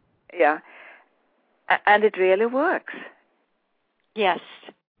know, and it really works. Yes.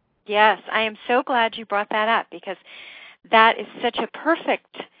 Yes, I am so glad you brought that up, because that is such a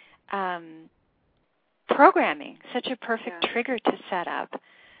perfect programming, such a perfect trigger to set up.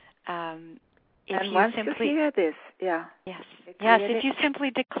 If and once you hear this, if you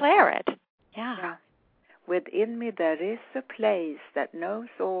simply declare it, within me there is a place that knows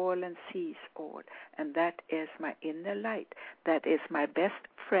all and sees all, and that is my inner light. That is my best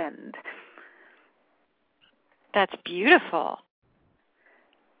friend. That's beautiful.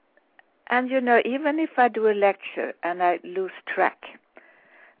 And, you know, even if I do a lecture and I lose track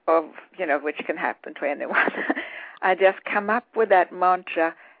of, you know, which can happen to anyone, I just come up with that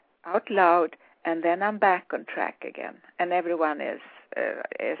mantra out loud, and then I'm back on track again. And everyone is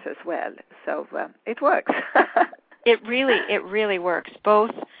as well. So it works. It really works,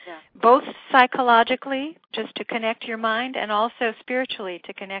 both psychologically, just to connect your mind, and also spiritually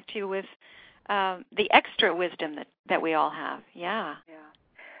to connect you with the extra wisdom that we all have. Yeah.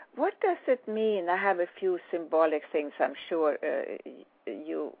 What does it mean? I have a few symbolic things I'm sure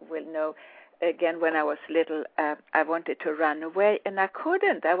you will know. Again, when I was little, I wanted to run away, and I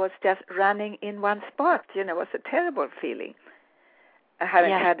couldn't. I was just running in one spot. You know, it was a terrible feeling. I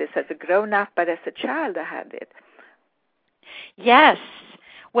haven't had this as a grown-up, but as a child I had it. Yes.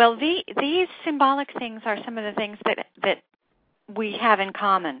 Well, these symbolic things are some of the things that we have in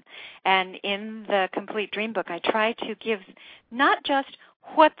common. And in the Complete Dream Book, I try to give not just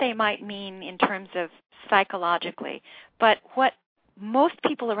what they might mean in terms of psychologically, but what most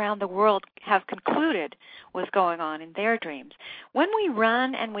people around the world have concluded was going on in their dreams. When we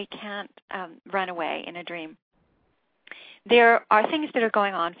run and we can't run away in a dream, there are things that are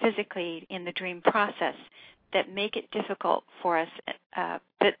going on physically in the dream process that make it difficult for us.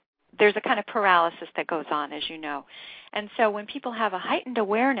 That there's a kind of paralysis that goes on, as you know. And so when people have a heightened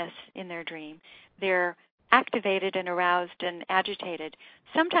awareness in their dream, they're activated and aroused and agitated.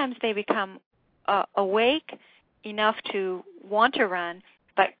 Sometimes they become awake enough to want to run,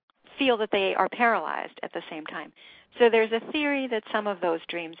 but feel that they are paralyzed at the same time. So there's a theory that some of those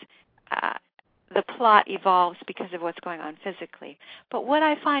dreams, the plot evolves because of what's going on physically. But what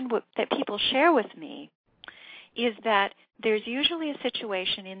I find that people share with me is that there's usually a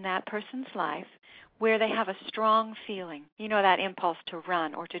situation in that person's life where they have a strong feeling, you know, that impulse to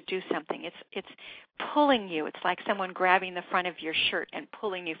run or to do something. It's pulling you. It's like someone grabbing the front of your shirt and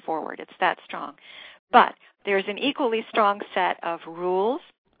pulling you forward. It's that strong. But there's an equally strong set of rules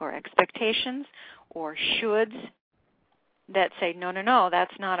or expectations or shoulds that say, no,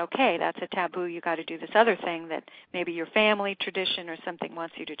 that's not okay. That's a taboo. You got to do this other thing that maybe your family tradition or something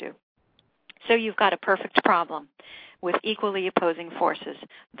wants you to do. So you've got a perfect problem with equally opposing forces,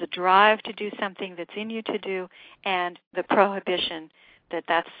 the drive to do something that's in you to do and the prohibition that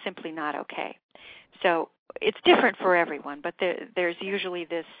that's simply not okay. So it's different for everyone, but there's usually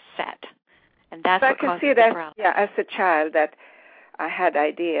this set, and that's what causes the problem. Yeah, as a child that I had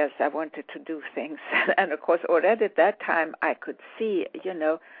ideas, I wanted to do things, and of course already at that time I could see, you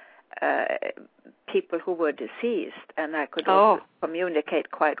know, people who were deceased, and I could also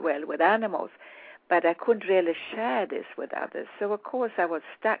communicate quite well with animals, but I couldn't really share this with others. So of course I was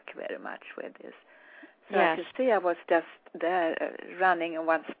stuck very much with this. So I could see I was just there running in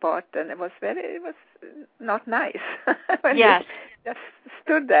one spot, and it was not nice when you just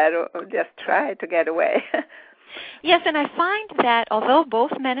stood there or just tried to get away. Yes, and I find that although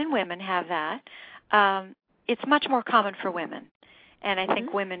both men and women have that, it's much more common for women. And I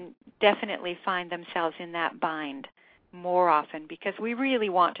think women definitely find themselves in that bind more often because we really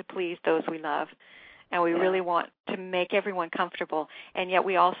want to please those we love, and we really want to make everyone comfortable, and yet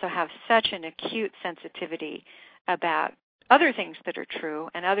we also have such an acute sensitivity about other things that are true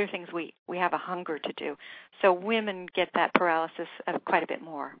and other things we have a hunger to do. So women get that paralysis quite a bit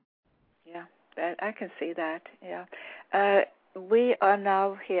more. Yeah, I can see that, yeah. We are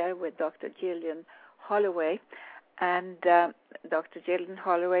now here with Dr. Gillian Holloway. And Dr. Gillian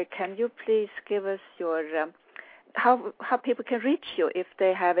Holloway, can you please give us your how people can reach you if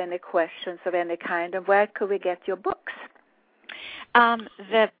they have any questions of any kind, and where could we get your books?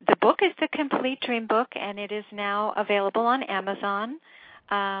 The book is the Complete Dream Book, and it is now available on Amazon,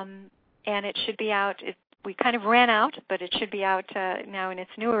 and it should be out. we kind of ran out, but it should be out now in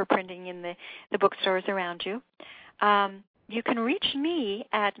its newer printing in the bookstores around you. You can reach me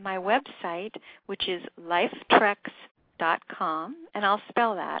at my website, which is lifetreks.com, and I'll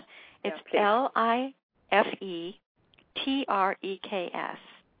spell that. It's LIFETREKS.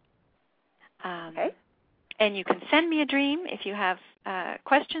 Okay. And you can send me a dream if you have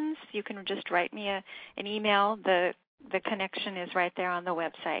questions. You can just write me an email. The connection is right there on the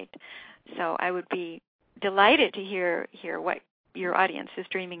website. So I would be delighted to hear what your audience is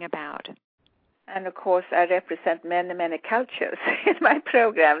dreaming about. And of course, I represent many cultures in my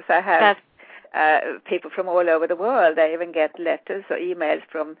programs. I have people from all over the world. I even get letters or emails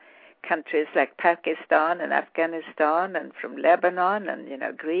from countries like Pakistan and Afghanistan, and from Lebanon, and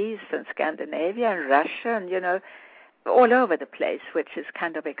Greece and Scandinavia and Russia, and all over the place, which is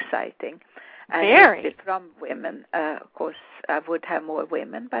kind of exciting. And very from women, of course, I would have more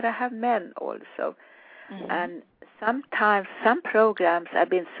women, but I have men also. Mm-hmm. And sometimes some programs I've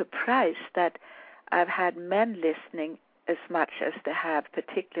been surprised that I've had men listening as much as they have,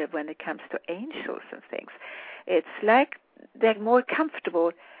 particularly when it comes to angels and things. It's like they're more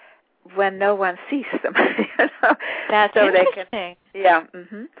comfortable when no one sees them. That's so interesting. They can, yeah.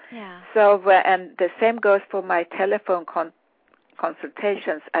 Mm-hmm. Yeah. So, and the same goes for my telephone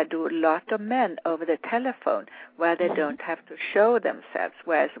consultations. I do a lot of men over the telephone where they don't have to show themselves,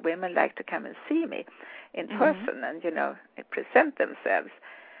 whereas women like to come and see me in person and, present themselves.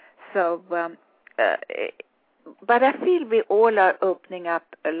 So, but I feel we all are opening up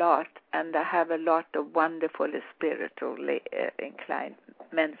a lot, and I have a lot of wonderfully spiritually inclined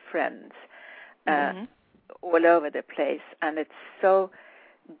men friends all over the place, and it's so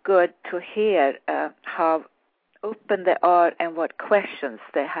good to hear how open they are and what questions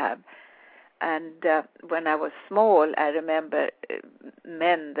they have. And when I was small, I remember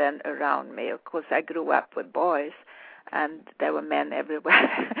men then around me. Of course, I grew up with boys, and there were men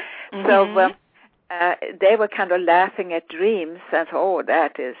everywhere. So they were kind of laughing at dreams and oh,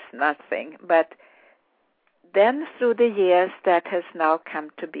 that is nothing. But then through the years, that has now come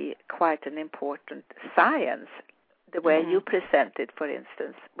to be quite an important science, the way you present it, for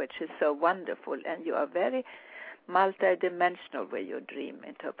instance, which is so wonderful. And you are very multidimensional with your dream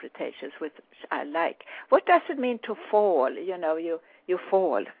interpretations, which I like. What does it mean to fall? You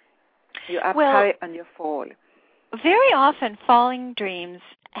fall. You're up high and you fall. Very often falling dreams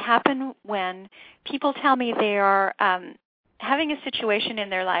happen when people tell me they are having a situation in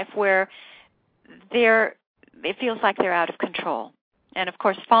their life where it feels like they're out of control. And, of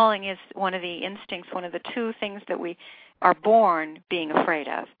course, falling is one of the instincts, one of the two things that we are born being afraid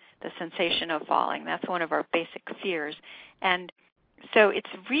of, the sensation of falling. That's one of our basic fears. And so it's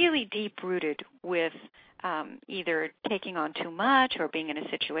really deep-rooted with either taking on too much or being in a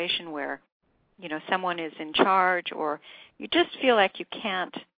situation where, someone is in charge, or you just feel like you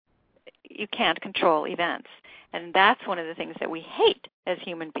can't control events. And that's one of the things that we hate as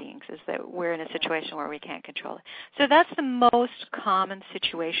human beings, is that we're in a situation where we can't control it. So that's the most common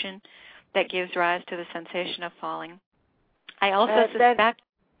situation that gives rise to the sensation of falling. I also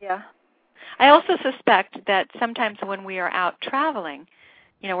suspect that sometimes when we are out traveling,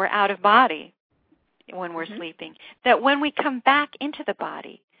 we're out of body when we're sleeping, that when we come back into the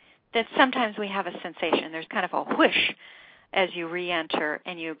body, that sometimes we have a sensation. There's kind of a whoosh as you re-enter,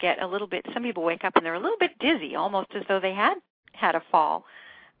 and you get a little bit, some people wake up and they're a little bit dizzy, almost as though they had a fall.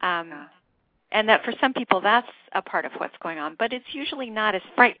 And that for some people that's a part of what's going on, but it's usually not as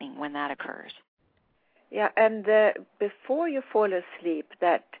frightening when that occurs. Yeah, and before you fall asleep,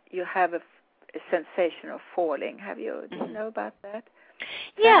 that you have a sensation of falling. Do you know about that?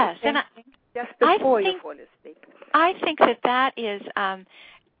 Yes, and just before you fall asleep. I think that is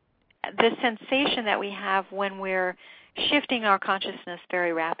the sensation that we have when we're shifting our consciousness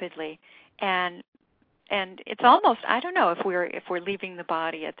very rapidly, and it's almost, I don't know if we're leaving the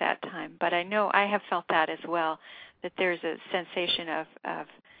body at that time, but I know I have felt that as well, that there's a sensation of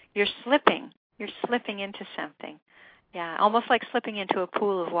you're slipping into something. Yeah, almost like slipping into a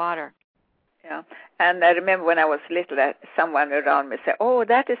pool of water. Yeah, and I remember when I was little, someone around me said, "Oh,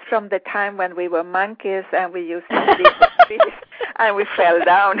 that is from the time when we were monkeys and we used to sleep with trees and we fell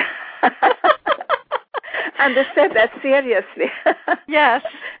down." And they said that seriously. Yes,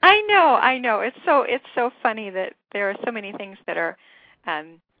 I know. It's so funny that there are so many things that are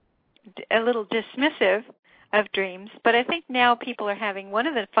a little dismissive of dreams. But I think now people are having, one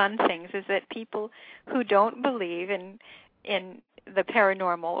of the fun things is that people who don't believe in the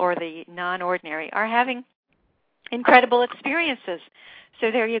paranormal or the non-ordinary are having incredible experiences.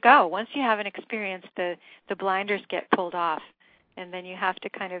 So there you go. Once you have an experience, the blinders get pulled off, and then you have to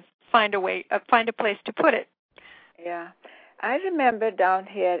kind of find a place to put it. Yeah. I remember down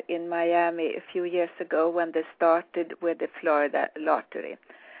here in Miami a few years ago when they started with the Florida lottery.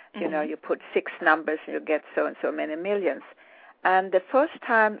 You know, you put 6 numbers and you get so and so many millions. And the first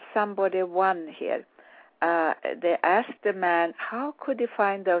time somebody won here, they asked the man, how could he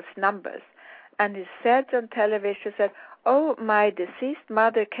find those numbers? And he said on television, said, oh, my deceased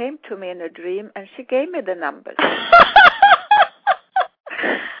mother came to me in a dream and she gave me the numbers.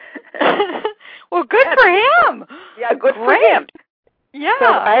 Well, good for him. Yeah, good for him. Yeah. So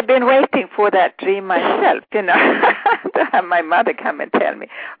I've been waiting for that dream myself, you know, to have my mother come and tell me,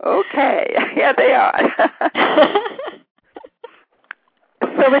 okay, here they are.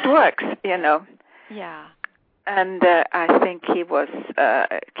 So it works, you know. Yeah. And I think he was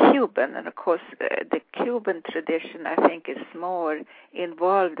Cuban, and of course the Cuban tradition, I think, is more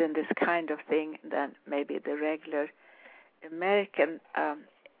involved in this kind of thing than maybe the regular American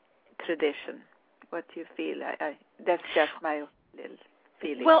tradition. What do you feel? That's just my little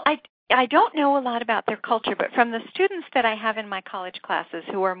feeling. Well, I don't know a lot about their culture, but from the students that I have in my college classes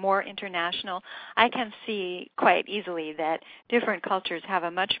who are more international, I can see quite easily that different cultures have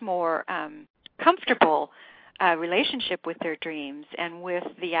a much more comfortable relationship with their dreams and with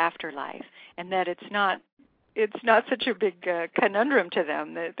the afterlife, and that it's not such a big conundrum to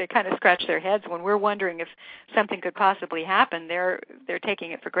them. They kind of scratch their heads when we're wondering if something could possibly happen. They're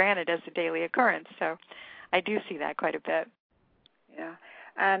taking it for granted as a daily occurrence. So I do see that quite a bit. Yeah,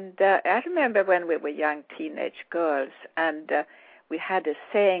 and I remember when we were young teenage girls, and we had a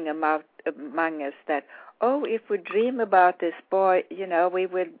saying among us that, oh, if we dream about this boy, you know, we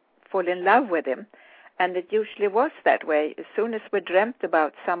will fall in love with him. And it usually was that way. As soon as we dreamt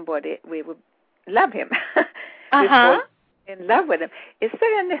about somebody, we would love him. We fall in love with him. Is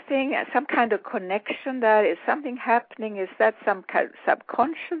there anything, some kind of connection there? Is something happening? Is that some kind of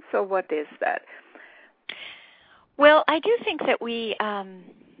subconscious, or what is that? Well, I do think that we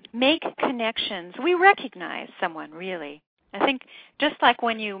make connections. We recognize someone, really. I think just like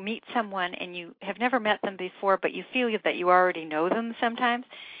when you meet someone and you have never met them before, but you feel that you already know them sometimes,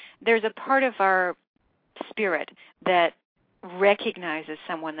 there's a part of our spirit that recognizes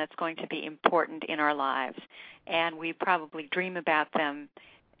someone that's going to be important in our lives, and we probably dream about them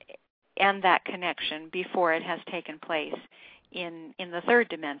and that connection before it has taken place in the third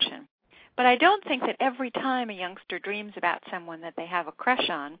dimension. But I don't think that every time a youngster dreams about someone that they have a crush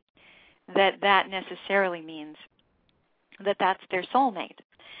on, that necessarily means that that's their soulmate.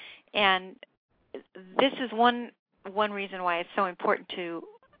 And this is one reason why it's so important to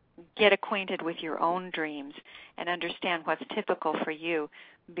get acquainted with your own dreams and understand what's typical for you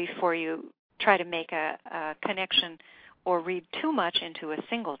before you try to make a connection or read too much into a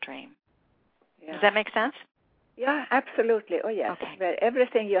single dream. Yeah. Does that make sense? Yeah, absolutely. Oh, yes. Okay. But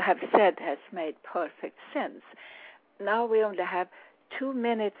everything you have said has made perfect sense. Now we only have 2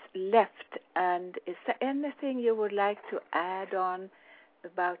 minutes left, and is there anything you would like to add on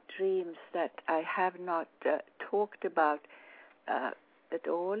about dreams that I have not talked about at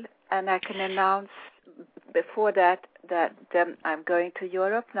all? And I can announce before that I'm going to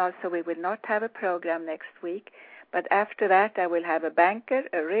Europe now, so we will not have a program next week. But after that, I will have a banker,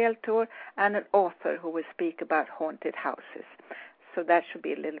 a realtor, and an author who will speak about haunted houses. So that should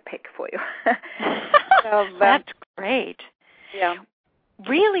be a little pick for you. So, that's great. Yeah.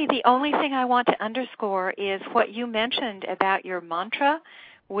 Really, the only thing I want to underscore is what you mentioned about your mantra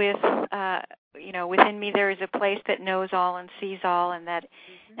with, within me there is a place that knows all and sees all, and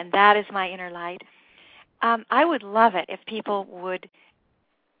that is my inner light. I would love it if people would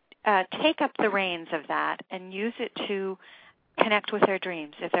take up the reins of that and use it to connect with their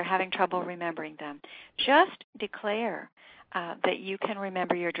dreams if they're having trouble remembering them. Just declare that you can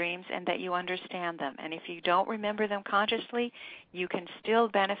remember your dreams and that you understand them. And if you don't remember them consciously, you can still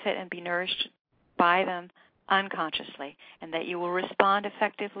benefit and be nourished by them unconsciously, and that you will respond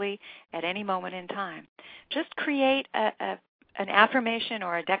effectively at any moment in time. Just create an affirmation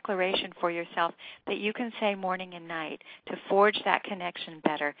or a declaration for yourself that you can say morning and night to forge that connection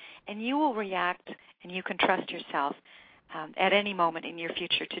better, and you will react and you can trust yourself at any moment in your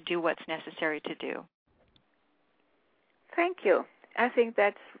future to do what's necessary to do. Thank you. I think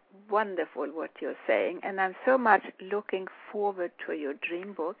that's wonderful what you're saying, and I'm so much looking forward to your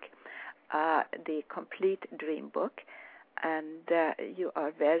dream book, the complete dream book. And you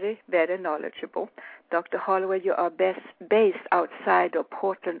are very, very knowledgeable. Dr. Holloway, you are based outside of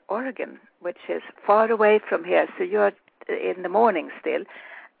Portland, Oregon, which is far away from here. So you're in the morning still.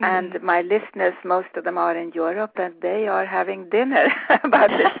 Mm-hmm. And my listeners, most of them are in Europe, and they are having dinner about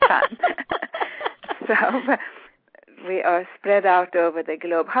this time. So We are spread out over the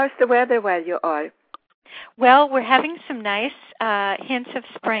globe. How's the weather where you are? Well, we're having some nice hints of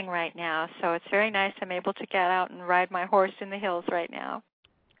spring right now, so it's very nice. I'm able to get out and ride my horse in the hills right now.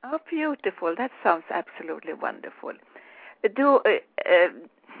 Oh, beautiful. That sounds absolutely wonderful. Do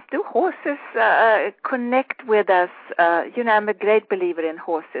horses connect with us? I'm a great believer in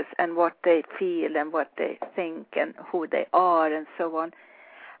horses and what they feel and what they think and who they are and so on.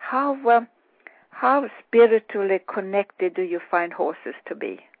 How spiritually connected do you find horses to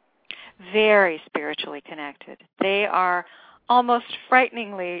be? Very spiritually connected. They are almost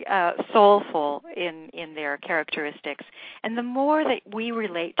frighteningly soulful in their characteristics. And the more that we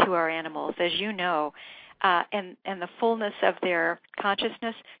relate to our animals, as you know, and the fullness of their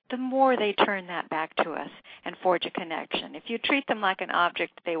consciousness, the more they turn that back to us and forge a connection. If you treat them like an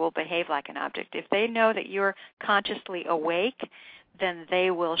object, they will behave like an object. If they know that you're consciously awake, then they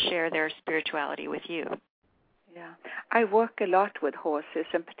will share their spirituality with you. Yeah, I work a lot with horses,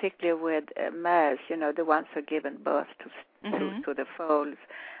 and particularly with mares, the ones who are given birth to the foals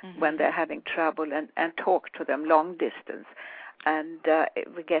when they're having trouble, and talk to them long distance. And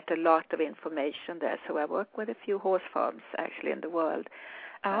we get a lot of information there. So I work with a few horse farms, actually, in the world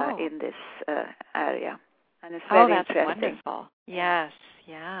in this area. And it's very interesting. That's wonderful. Yes,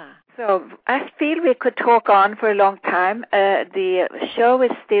 yeah. So I feel we could talk on for a long time. The show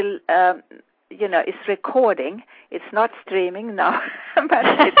is still... it's recording. It's not streaming now, but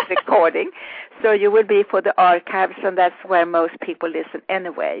it's recording. So you will be for the archives, and that's where most people listen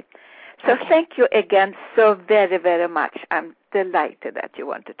anyway. So Thank you again so very, very much. I'm delighted that you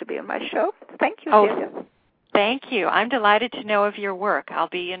wanted to be on my show. Thank you, Celia. Thank you. I'm delighted to know of your work. I'll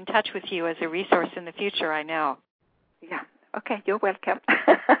be in touch with you as a resource in the future, I know. Yeah. Okay, you're welcome. All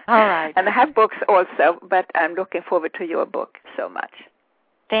right. And I have books also, but I'm looking forward to your book so much.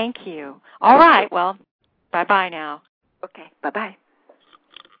 Thank you. All right. Well, bye-bye now. Okay. Bye-bye.